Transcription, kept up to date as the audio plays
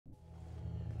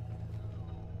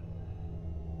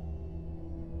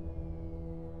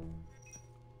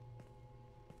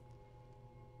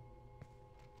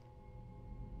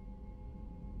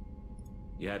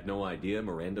You had no idea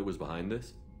Miranda was behind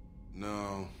this?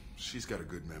 No, she's got a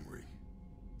good memory.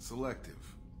 Selective,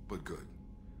 but good.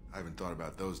 I haven't thought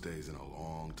about those days in a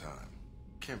long time.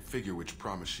 Can't figure which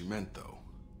promise she meant, though.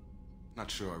 Not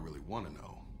sure I really want to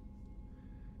know.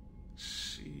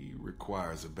 She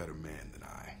requires a better man than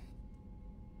I.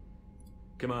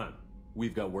 Come on,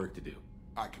 we've got work to do.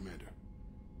 Aye, Commander.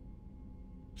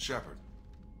 Shepard,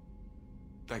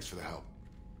 thanks for the help.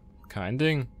 Kein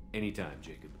Ding. Anytime,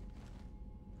 Jacob.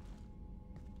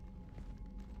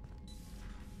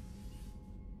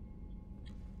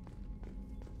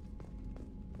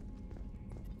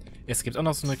 Es gibt auch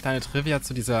noch so eine kleine Trivia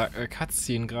zu dieser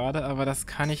Cutscene gerade, aber das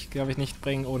kann ich, glaube ich, nicht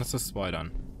bringen, ohne es zu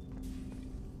spoilern.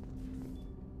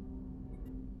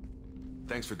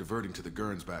 Thanks for diverting to the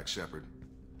Gurn's back, Shepard.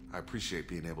 I appreciate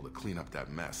being able to clean up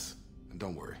that mess. And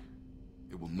don't worry,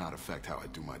 it will not affect how I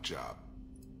do my job.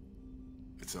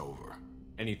 It's over.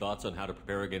 Any thoughts on how to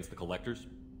prepare against the Collectors?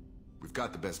 We've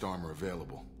got the best armor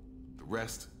available. The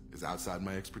rest is outside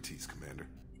my expertise, Commander.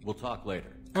 We'll talk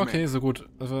later. Okay, so gut.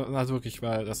 Also wirklich,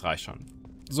 weil das reicht schon.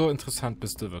 So interessant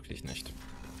bist du wirklich nicht.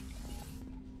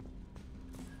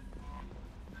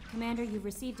 Commander, you've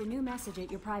received a new message at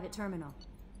your private terminal.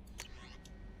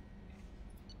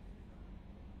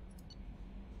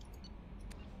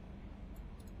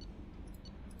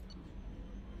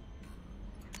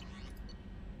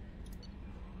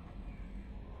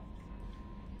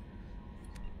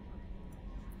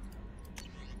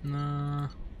 Na.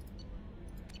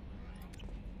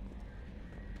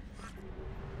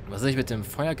 Was ist ich mit dem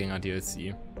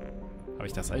Feuergänger-DLC? Habe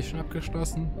ich das eigentlich schon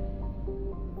abgeschlossen?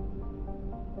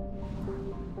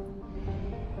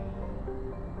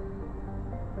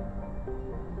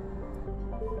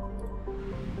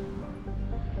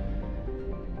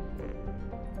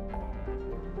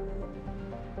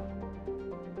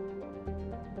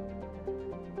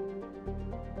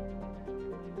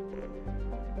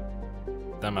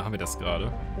 Dann machen wir das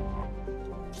gerade.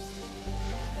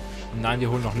 Nein,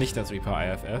 wir holen noch nicht das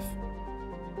Reaper IFF.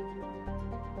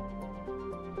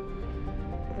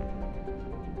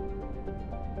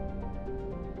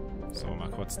 So, mal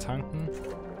kurz tanken.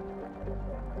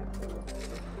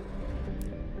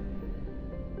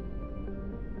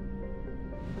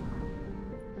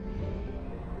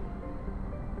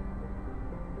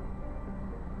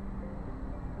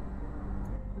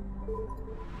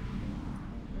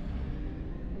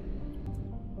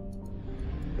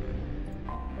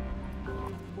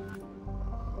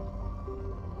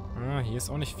 Hier ist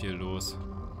auch nicht viel los.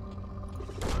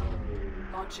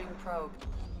 Launching probe.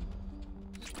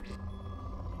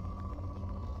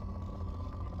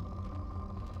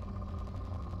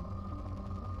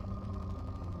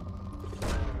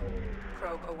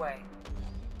 Probe away.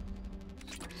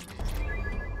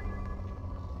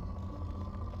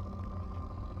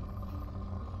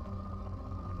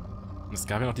 Es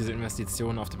gab ja noch diese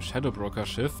Investitionen auf dem Shadow Broker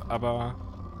Schiff, aber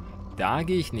da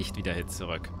gehe ich nicht wieder hin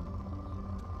zurück.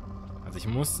 Also ich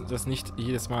muss das nicht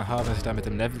jedes Mal haben, dass ich da mit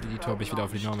dem Level-Editor mich wieder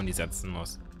auf die Normandy setzen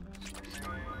muss.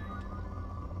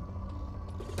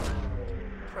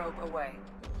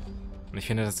 Und ich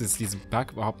finde, dass es diesen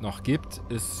Bug überhaupt noch gibt,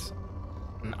 ist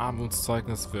ein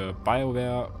Armutszeugnis für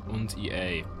BioWare und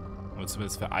EA. Oder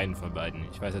zumindest für einen von beiden.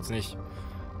 Ich weiß jetzt nicht,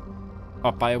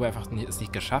 ob BioWare einfach es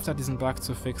nicht geschafft hat, diesen Bug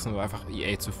zu fixen, oder einfach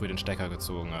EA zu früh den Stecker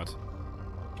gezogen hat.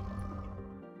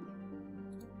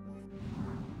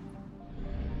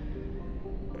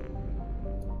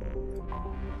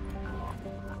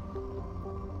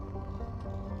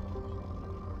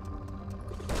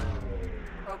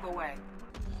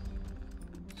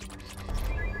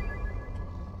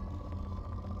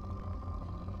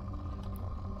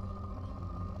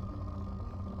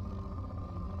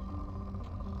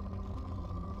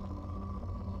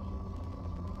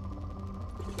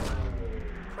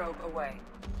 Probe away.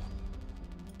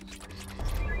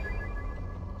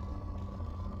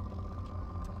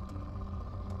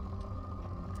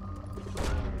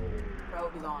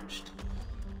 Probe launched.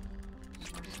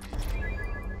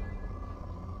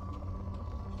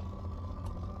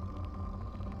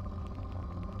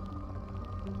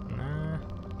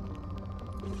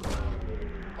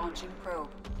 Launching probe.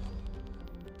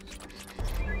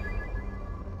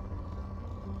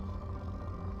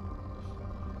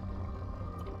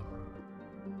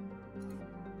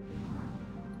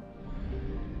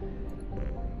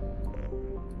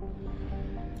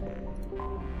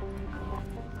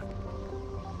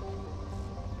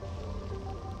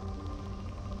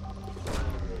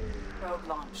 Probe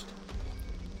launched.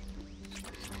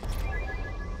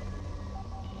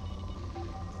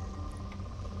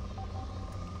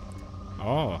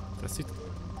 Oh, das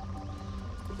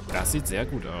Das sieht sehr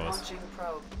gut aus. Launching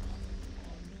probe.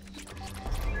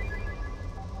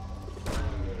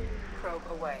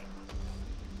 Probe away.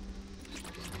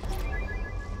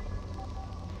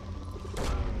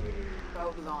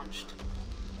 Probe launched.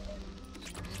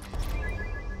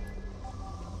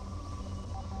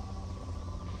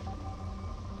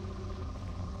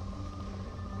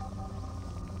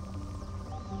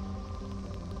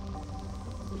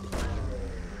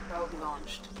 Probe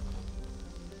launched.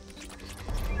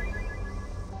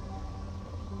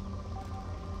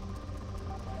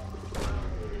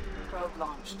 Probe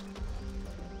launched.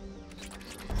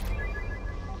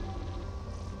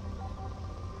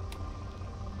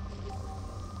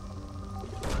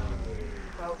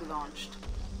 Probe launched.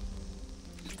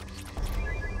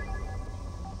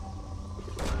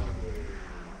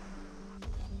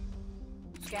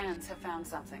 Scans have found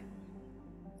something.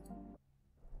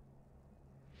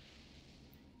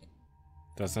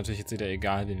 Das ist natürlich jetzt wieder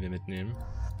egal, wen wir mitnehmen.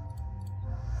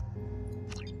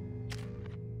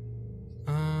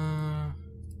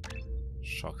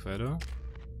 Schockwelle.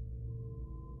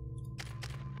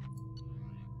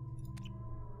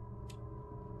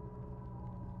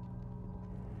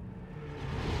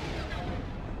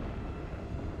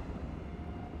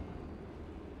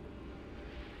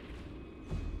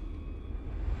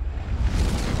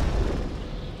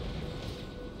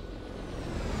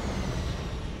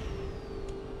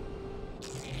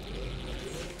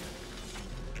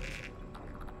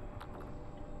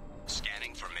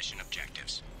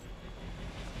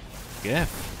 Gef.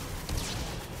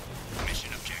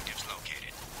 Mission objectives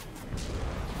located.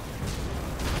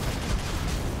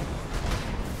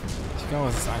 Ich glaube,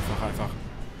 es ist einfach.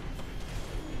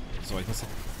 So,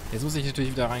 jetzt muss ich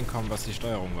natürlich wieder reinkommen, was die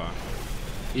Steuerung war.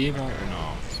 Eva,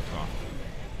 genau, super.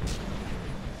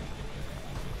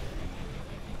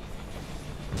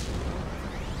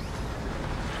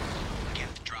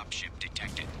 Geth dropship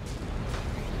detected.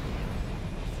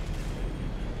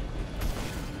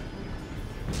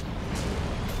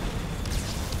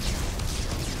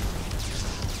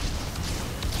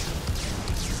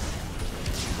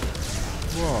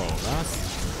 Wow, was?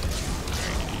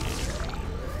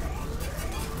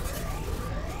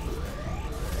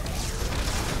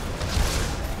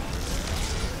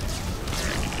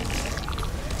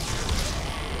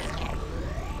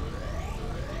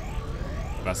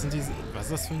 Was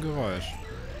ist das für ein Geräusch?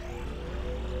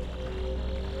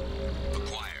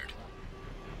 Acquired.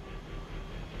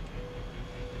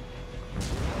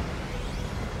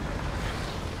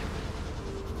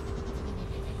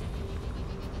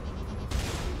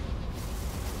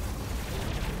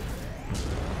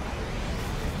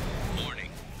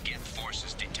 Warning. Geth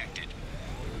forces detected.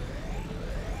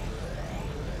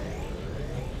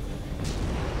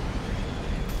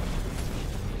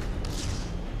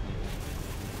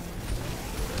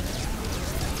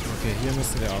 Okay, hier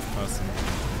müssen wir aufpassen.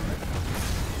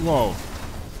 Wow.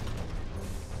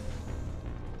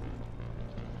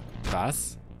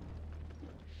 Was?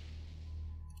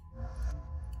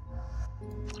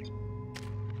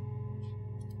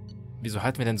 Wieso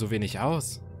halten wir denn so wenig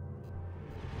aus?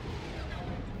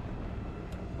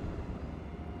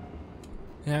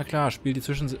 Ja klar, spiel die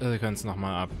Zwischensequenzen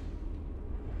nochmal ab.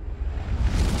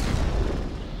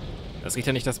 Das geht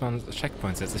ja nicht, dass man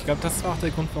Checkpoints setzt. Ich glaube, das war auch der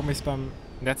Grund, warum ich es beim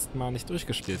letzten Mal nicht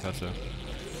durchgespielt hatte.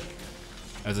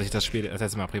 Also ich das Spiel das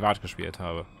letzte Mal privat gespielt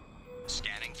habe.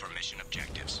 Scanning for mission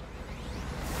objectives.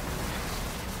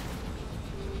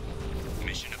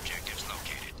 Mission objectives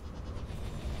located.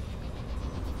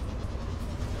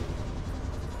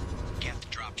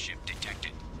 Geth dropship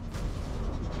detected.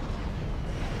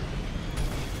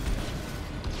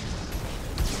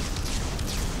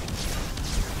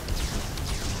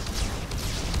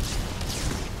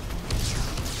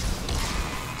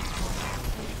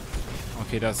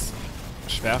 Okay, das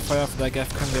Schwerfeuer von der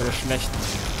Geth können wir aber schlecht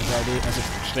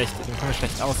dem können wir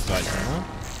schlecht ausweichen, ne?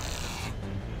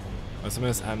 Also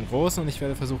zumindest einem großen und ich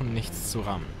werde versuchen, nichts zu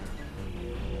rammen.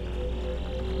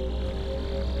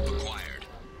 Acquired.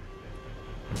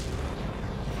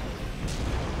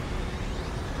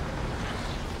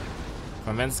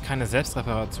 Und wenn es keine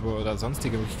Selbstreparatur oder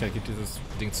sonstige Möglichkeit gibt, dieses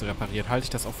Ding zu reparieren, halte ich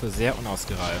das auch für sehr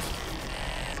unausgereift.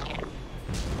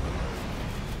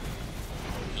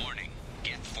 Warning.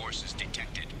 Geth forces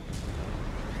detected.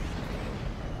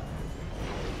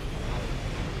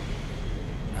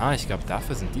 Ah, ich glaube,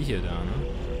 dafür sind die hier da, ne?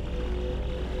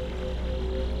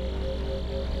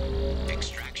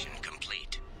 Extraction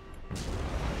complete.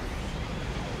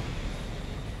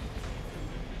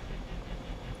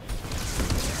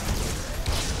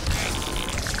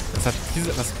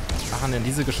 Was machen denn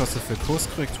diese Geschosse für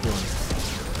Kurskorrekturen?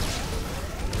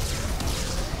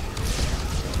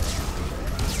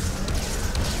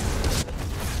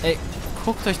 Ey,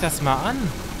 guckt euch das mal an.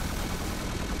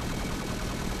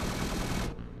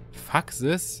 Fuck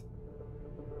this.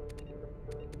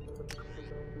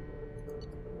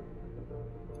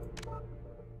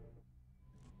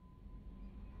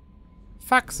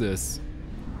 Fuck this.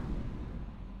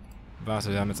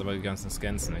 Warte, wir haben jetzt aber die ganzen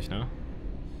Scans nicht, ne?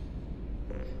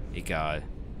 Egal.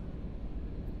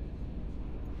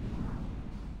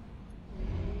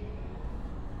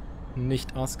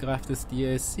 Nicht ausgereiftes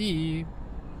DLC.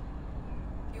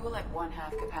 Fuel at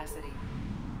 1/2 capacity.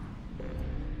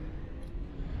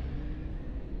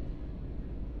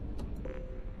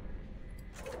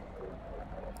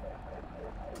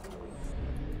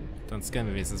 Dann scannen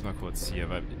wir wenigstens mal kurz hier,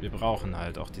 weil wir brauchen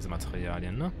halt auch diese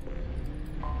Materialien, ne?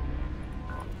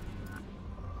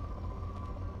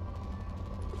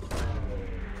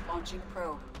 Launching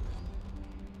probe.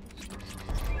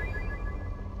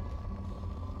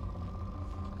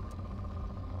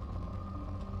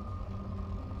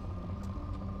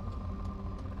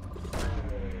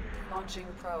 Launching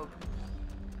probe.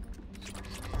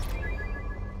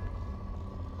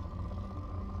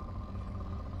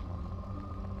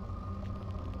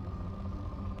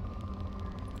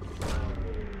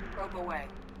 Probe away.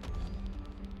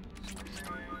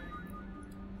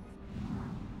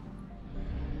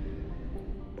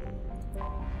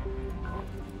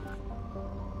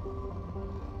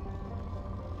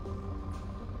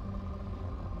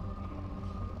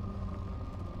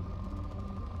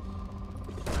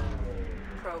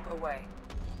 Probe away.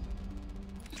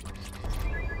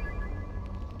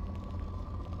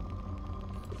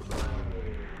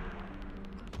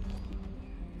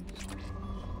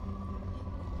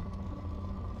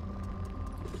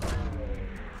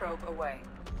 Probe away.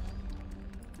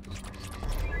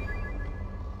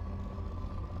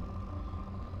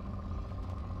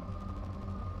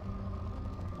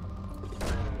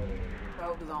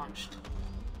 Probe launched.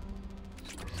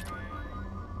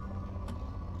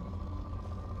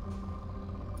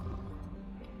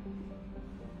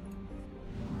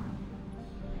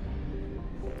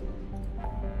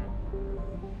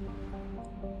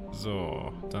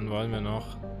 So, dann wollen wir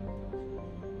noch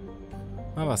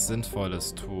mal was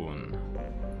Sinnvolles tun.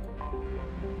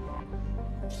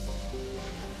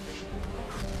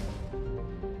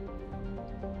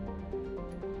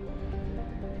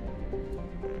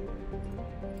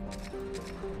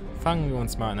 Fangen wir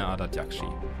uns mal eine Art Yakshi.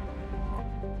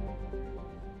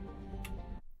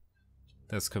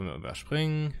 Das können wir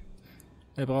überspringen.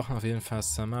 Wir brauchen auf jeden Fall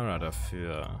Samara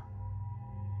dafür.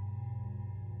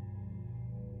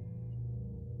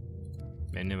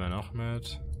 Wen nehmen wir noch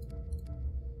mit?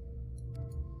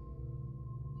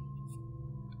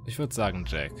 Ich würde sagen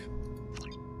Jack. Daily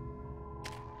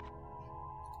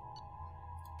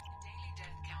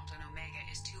death count on Omega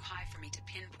is too high for me to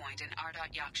pinpoint an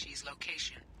Yakshi's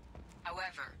location.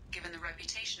 However, given the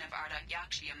reputation of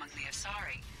Yakshi among the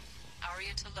Asari,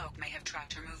 Arya T'Loak may have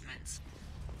tracked her movements.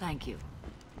 Thank you.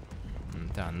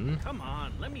 Und dann... Come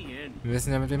on, let me in. Wir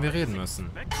wissen ja, mit wem wir reden müssen.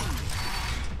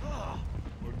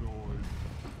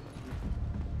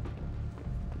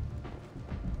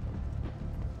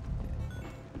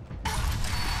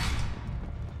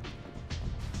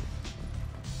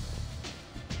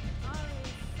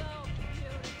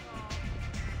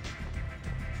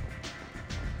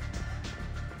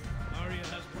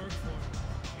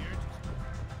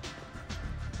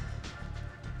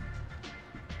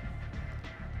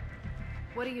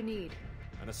 What do you need?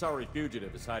 An Asari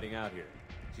fugitive is hiding out here.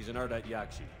 She's an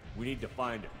Yakshi. We need to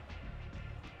find her.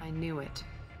 I knew it.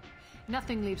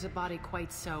 Nothing leaves a body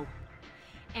quite so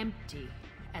empty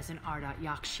as an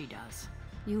Yakshi does.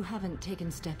 You haven't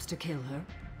taken steps to kill her?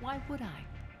 Why would I?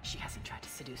 She hasn't tried to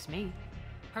seduce me.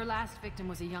 Her last victim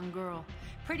was a young girl.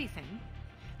 Pretty thing.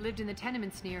 Lived in the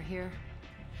tenements near here.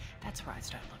 That's where I'd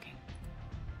start looking.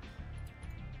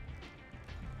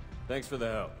 Thanks for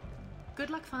the help. Good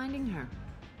luck finding her.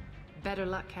 Better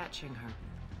luck catching her.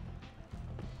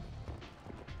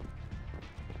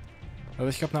 Also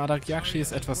ich glaube, eine Art Yakshi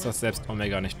ist etwas, das selbst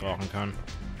Omega nicht brauchen kann.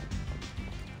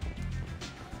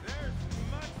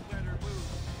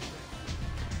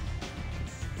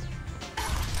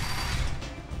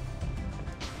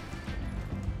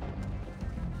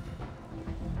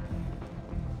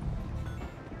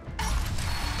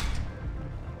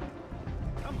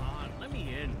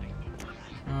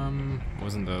 Wo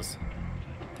sind das?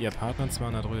 Die Apartments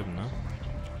waren da drüben, ne?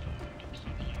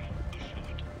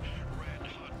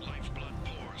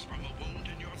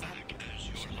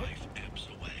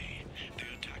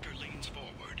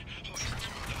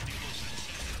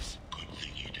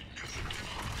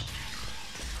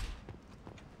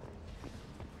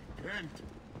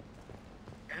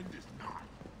 end is not.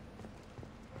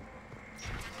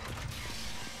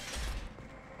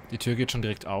 Die Tür geht schon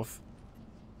direkt auf.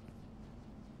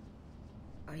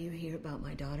 Are you here about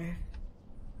my daughter?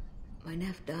 My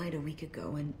nephew died a week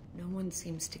ago and no one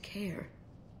seems to care.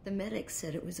 The medics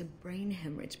said it was a brain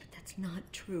hemorrhage, but that's not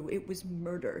true. It was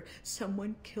murder.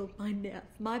 Someone killed my nephew,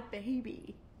 my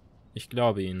baby. Ich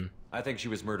glaube Ihnen. I think she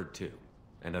was murdered too,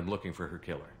 and I'm looking for her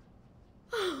killer.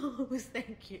 Oh,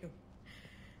 thank you.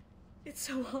 It's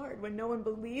so hard when no one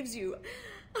believes you.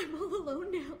 I'm all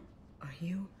alone now. Are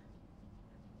you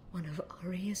one of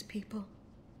Aria's people?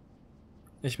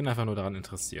 Ich bin einfach nur daran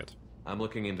interessiert. I'm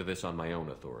looking into this on my own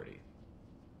authority.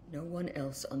 No one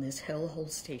else on this hellhole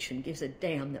station gives a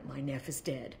damn that my nephew is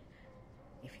dead.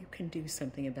 If you can do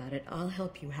something about it, I'll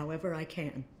help you however I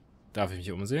can. Darf ich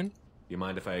mich umsehen? You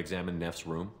mind if I examine Neff's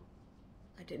room?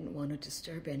 I didn't want to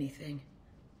disturb anything.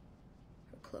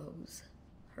 Her clothes,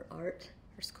 her art,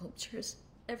 her sculptures,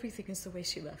 everything is the way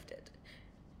she left it.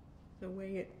 The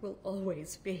way it will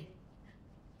always be.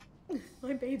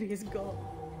 My baby is gone.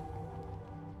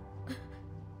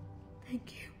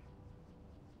 Thank you.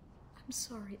 I'm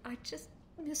sorry, I just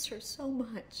miss her so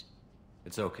much.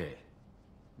 It's okay.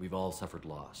 We've all suffered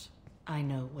loss. I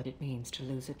know what it means to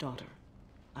lose a daughter.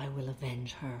 I will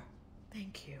avenge her.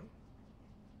 Thank you.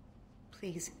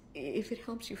 Please, if it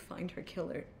helps you find her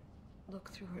killer,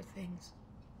 look through her things.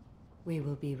 We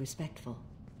will be respectful.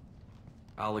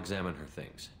 I'll examine her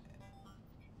things.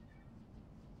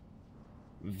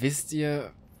 Wisst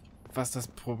ihr, was das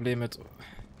Problem mit...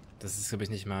 Das ist, glaube ich,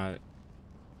 nicht mal...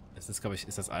 Das ist, glaube ich,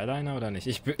 ist das Eyeliner oder nicht?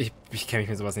 Ich kenne mich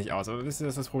mit sowas nicht aus. Aber wisst ihr,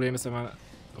 dass das Problem ist, wenn man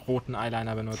roten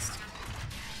Eyeliner benutzt?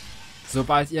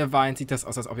 Sobald ihr weint, sieht das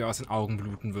aus, als ob ihr aus den Augen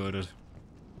bluten würdet.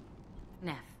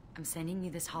 Neff, I'm sending you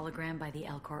this hologram by the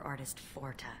Elcor artist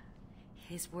Forta.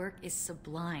 His work is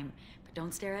sublime, but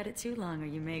don't stare at it too long or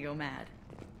you may go mad.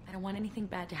 I don't want anything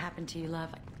bad to happen to you,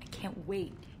 love. I can't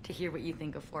wait to hear what you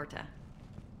think of Forta.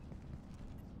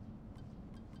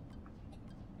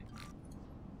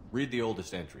 Read the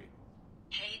oldest entry.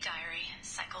 Hey, Diary.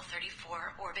 Cycle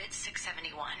 34, Orbit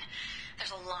 671.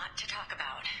 There's a lot to talk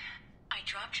about. I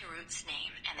dropped your root's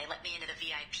name, and they let me into the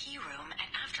VIP room at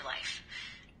Afterlife.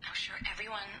 I'm sure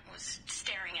everyone was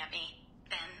staring at me.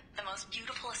 Then the most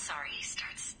beautiful Asari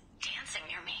starts dancing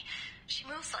near me. She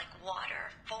moves like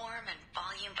water, form and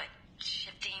volume, but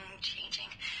shifting, changing.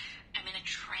 I'm in a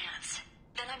trance.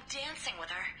 Then I'm dancing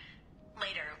with her.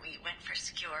 Later, we went for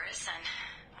skewers, and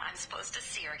I'm supposed to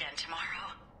see her again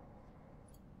tomorrow.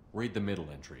 Read the middle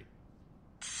entry.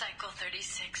 Cycle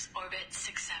 36, Orbit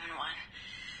 671.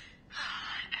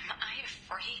 Am I a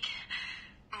freak?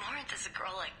 Morinth is a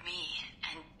girl like me,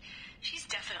 and she's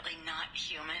definitely not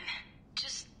human.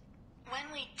 Just when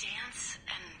we dance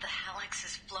and the helix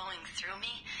is flowing through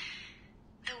me,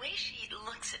 the way she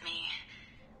looks at me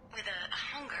with a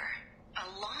hunger, a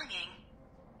longing,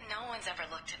 no one's ever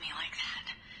looked at me like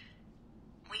that.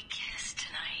 We kiss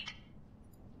tonight.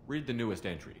 Read the newest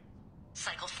entry.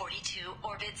 Cycle 42,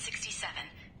 Orbit 67.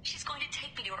 She's going to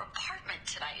take me to her apartment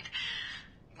tonight.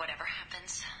 Whatever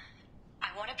happens,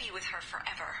 I want to be with her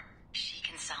forever. She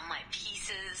can sell my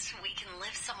pieces. We can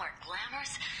live somewhere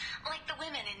glamorous, like the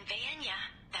women in Vanya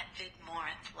that Vid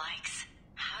Morinth likes.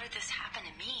 How did this happen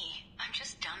to me? I'm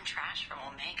just dumb trash from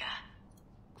Omega.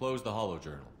 Close the holo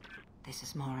journal. This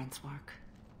is Morinth's work.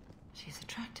 She's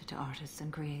attracted to artists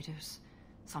and creators.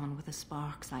 Someone with a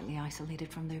spark, slightly isolated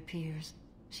from their peers.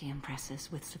 She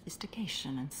impresses with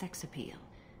sophistication and sex appeal.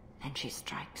 And she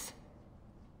strikes.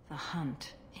 The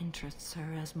hunt interests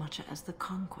her as much as the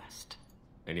conquest.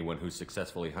 Anyone who's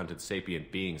successfully hunted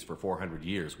sapient beings for 400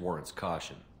 years warrants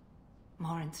caution.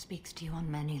 Morinth speaks to you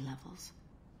on many levels.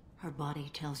 Her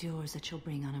body tells yours that she'll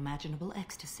bring unimaginable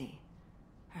ecstasy.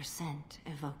 Her scent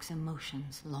evokes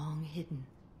emotions long hidden.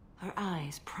 Her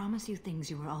eyes promise you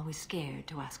things you were always scared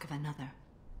to ask of another.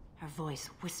 Her voice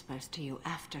whispers to you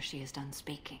after she is done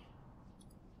speaking.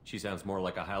 She sounds more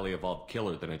like a highly evolved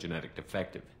killer than a genetic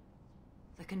defective.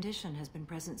 The condition has been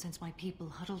present since my people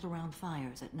huddled around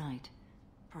fires at night.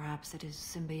 Perhaps it is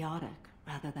symbiotic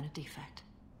rather than a defect.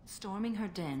 Storming her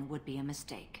den would be a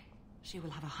mistake. She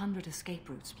will have 100 escape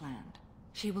routes planned.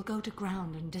 She will go to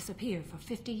ground and disappear for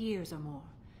 50 years or more.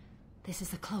 This is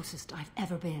the closest I've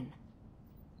ever been.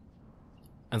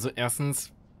 Also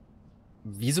erstens,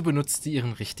 wieso benutzt sie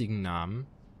ihren richtigen Namen?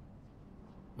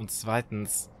 Und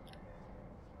zweitens,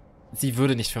 sie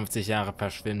würde nicht 50 Jahre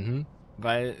verschwinden,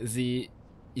 weil sie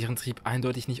ihren Trieb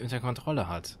eindeutig nicht unter Kontrolle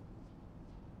hat.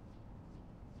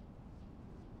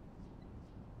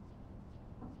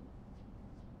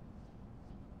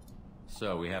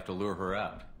 So we have to lure her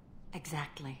out.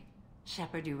 Exactly.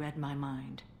 Shepard, you read my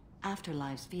mind.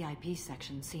 Afterlife's VIP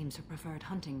section seems her preferred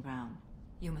hunting ground.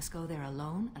 You must go there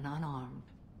alone and unarmed.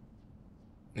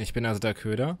 Ich bin also der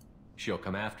Köder. She'll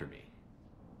come after me.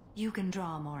 You can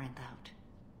draw Morinth out.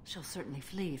 She'll certainly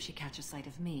flee if she catches sight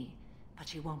of me, but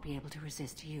she won't be able to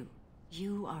resist you.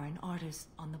 You are an artist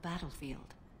on the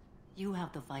battlefield. You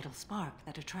have the vital spark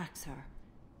that attracts her.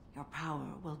 Your power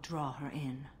will draw her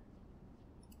in.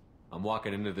 I'm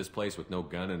walking into this place with no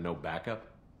gun and no backup?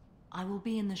 I will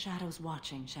be in the shadows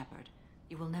watching, Shepard.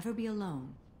 You will never be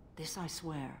alone. This I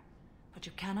swear. But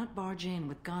you cannot barge in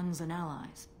with guns and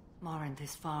allies. Morinth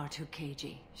is far too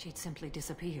cagey. She'd simply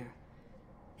disappear.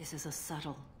 This is a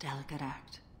subtle, delicate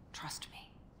act. Trust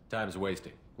me. Time's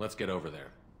wasting. Let's get over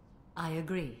there. I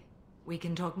agree. We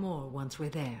can talk more once we're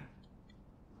there.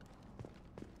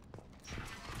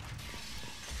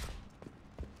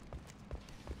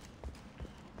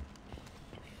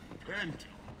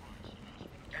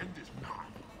 End is not.